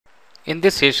In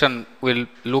this session, we'll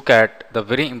look at the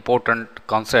very important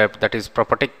concept, that is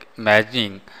property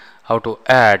matching, how to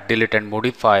add, delete and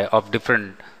modify of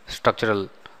different structural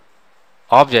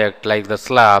object like the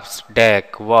slabs,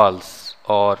 deck, walls,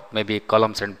 or maybe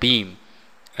columns and beam,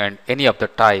 and any of the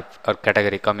type or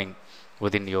category coming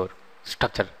within your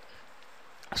structure.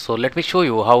 So let me show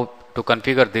you how to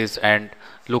configure this and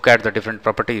look at the different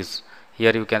properties.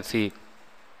 Here you can see,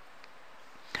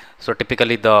 so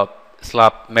typically the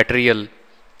slab material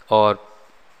or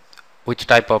which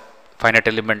type of finite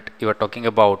element you are talking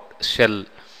about, shell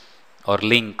or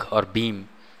link or beam,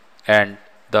 and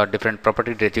the different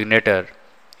property designator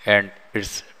and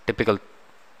its typical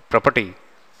property.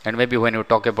 And maybe when you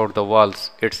talk about the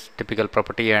walls, its typical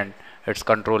property and its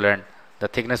control and the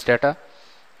thickness data.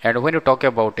 And when you talk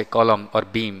about a column or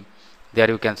beam, there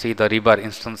you can see the rebar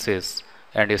instances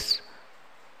and its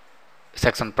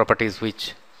section properties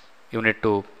which you need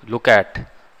to look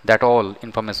at. That all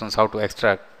informations how to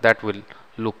extract, that will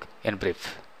look in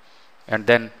brief. And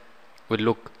then we'll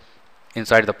look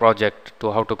inside the project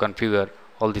to how to configure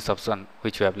all these options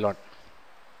which we have learned.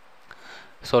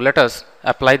 So let us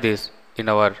apply this in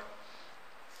our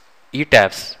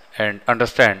ETABS and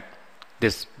understand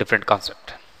this different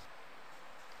concept.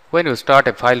 When you start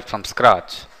a file from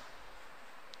scratch,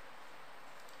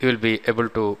 you will be able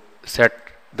to set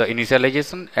the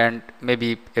initialization and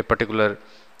maybe a particular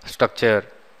structure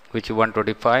which you want to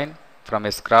define from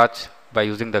a scratch by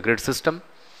using the grid system.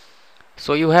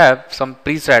 So you have some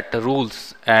preset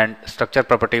rules and structure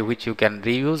property which you can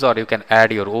reuse or you can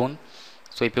add your own.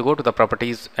 So if you go to the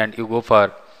properties and you go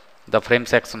for the frame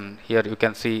section, here you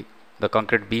can see the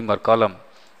concrete beam or column.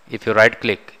 If you right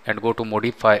click and go to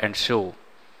modify and show,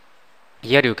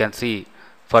 here you can see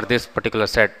for this particular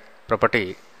set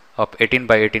property of 18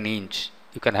 by 18 inch,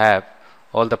 you can have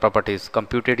all the properties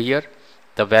computed here,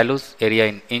 the values, area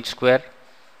in inch square,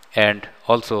 and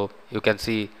also you can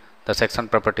see the section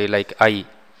property like I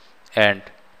and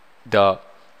the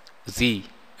Z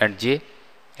and J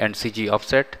and CG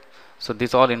offset. So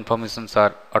these all informations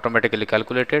are automatically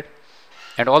calculated.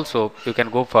 And also you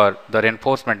can go for the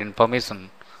reinforcement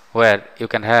information where you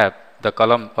can have the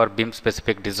column or beam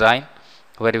specific design,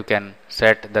 where you can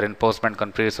set the reinforcement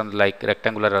configuration like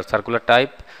rectangular or circular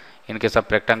type. In case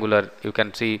of rectangular, you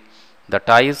can see the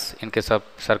ties. In case of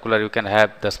circular, you can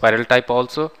have the spiral type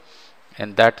also,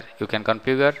 and that you can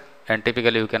configure. And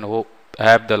typically you can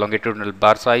have the longitudinal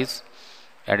bar size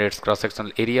and its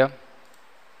cross-sectional area,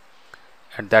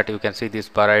 and that you can see these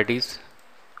bar IDs,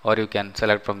 or you can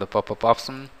select from the pop-up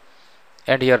option.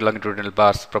 And here longitudinal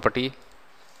bars property,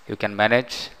 you can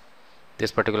manage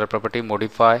this particular property,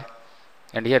 modify,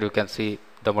 and here you can see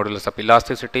the modulus of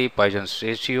elasticity, Poisson's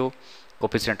ratio,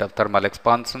 coefficient of thermal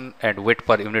expansion, and weight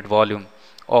per unit volume,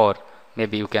 or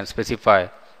maybe you can specify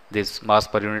this mass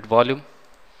per unit volume.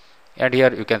 And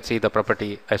here you can see the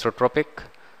property isotropic,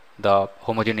 the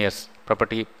homogeneous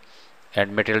property,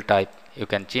 and material type you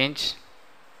can change.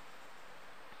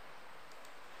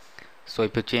 So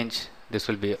if you change, this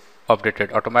will be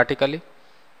updated automatically.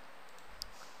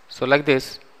 So like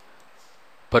this,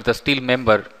 for the steel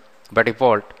member, by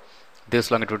default this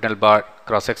longitudinal bar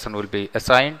cross section will be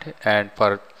assigned, and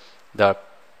for the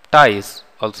ties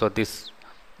also this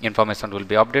information will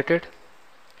be updated.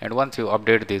 And once you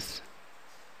update this,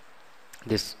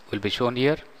 this will be shown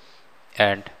here.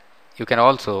 And you can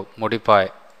also modify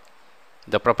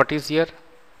the properties here,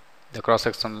 the cross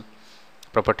section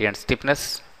property and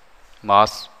stiffness,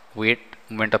 mass, weight,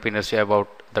 moment of inertia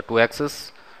about the two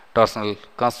axes, torsional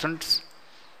constants.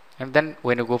 And then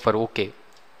when you go for OK,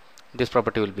 this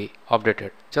property will be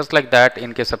updated. Just like that,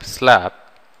 in case of slab,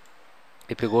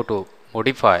 if you go to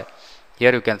modify,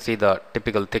 here you can see the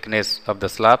typical thickness of the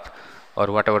slab or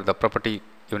whatever the property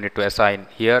you need to assign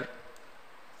here.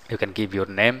 You can give your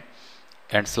name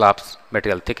and slab's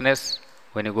material thickness.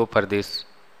 When you go for this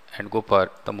and go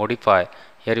for the modify,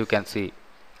 here you can see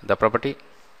the property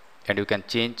and you can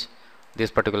change this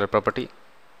particular property.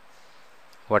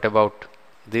 What about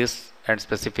this and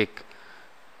specific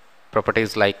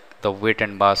properties like the weight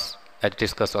and mass as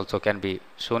discussed also can be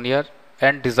shown here,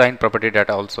 and design property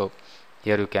data also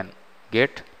here you can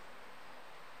get,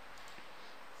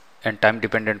 and time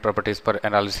dependent properties for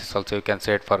analysis also you can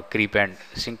set for creep and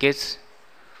shrinkage,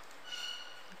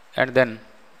 and then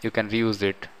you can reuse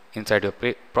it inside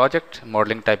your project.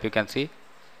 Modeling type you can see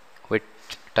which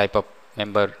type of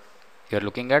member you are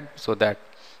looking at, so that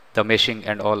the meshing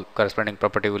and all corresponding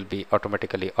property will be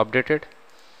automatically updated.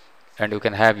 And you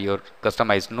can have your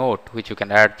customized note which you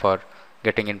can add for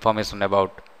getting information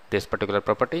about this particular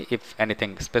property if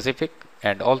anything specific,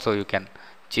 and also you can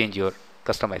change your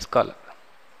customized color.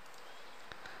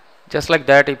 Just like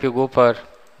that, if you go for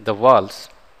the walls,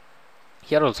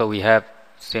 here also we have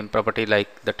same property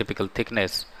like the typical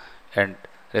thickness and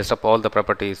rest of all the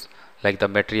properties like the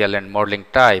material and modeling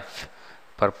type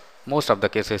for most of the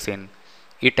cases in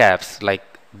ETABS, like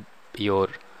your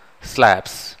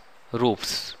slabs,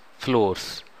 roofs,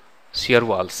 floors, shear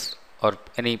walls, or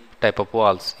any type of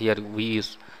walls. Here we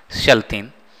use shell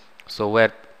thin, so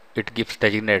where it gives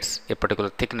designates a particular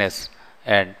thickness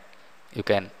and you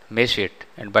can mesh it,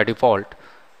 and by default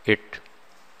it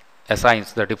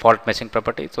assigns the default meshing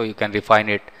property, so you can refine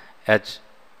it as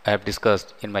I have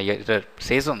discussed in my other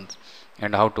sessions,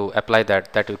 and how to apply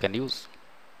that you can use.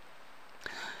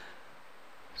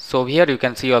 So here you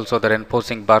can see also the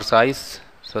reinforcing bar size.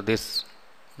 So this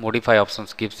modify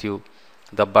options gives you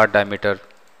the bar diameter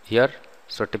here.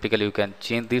 So typically you can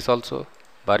change this also,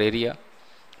 bar area,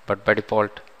 but by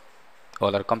default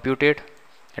all are computed,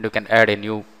 and you can add a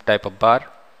new type of bar,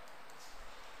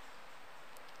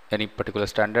 any particular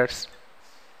standards,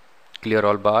 clear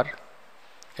all bar,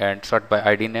 and sort by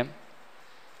ID name.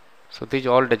 So these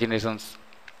all designations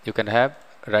you can have.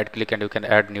 Right click and you can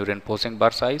add new reinforcing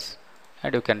bar size,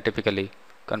 and you can typically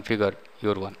configure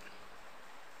your one.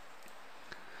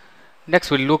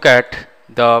 Next we'll look at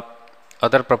the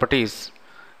other properties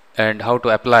and how to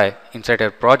apply inside a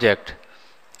project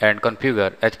and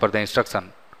configure as per the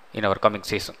instruction in our coming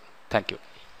session. Thank you.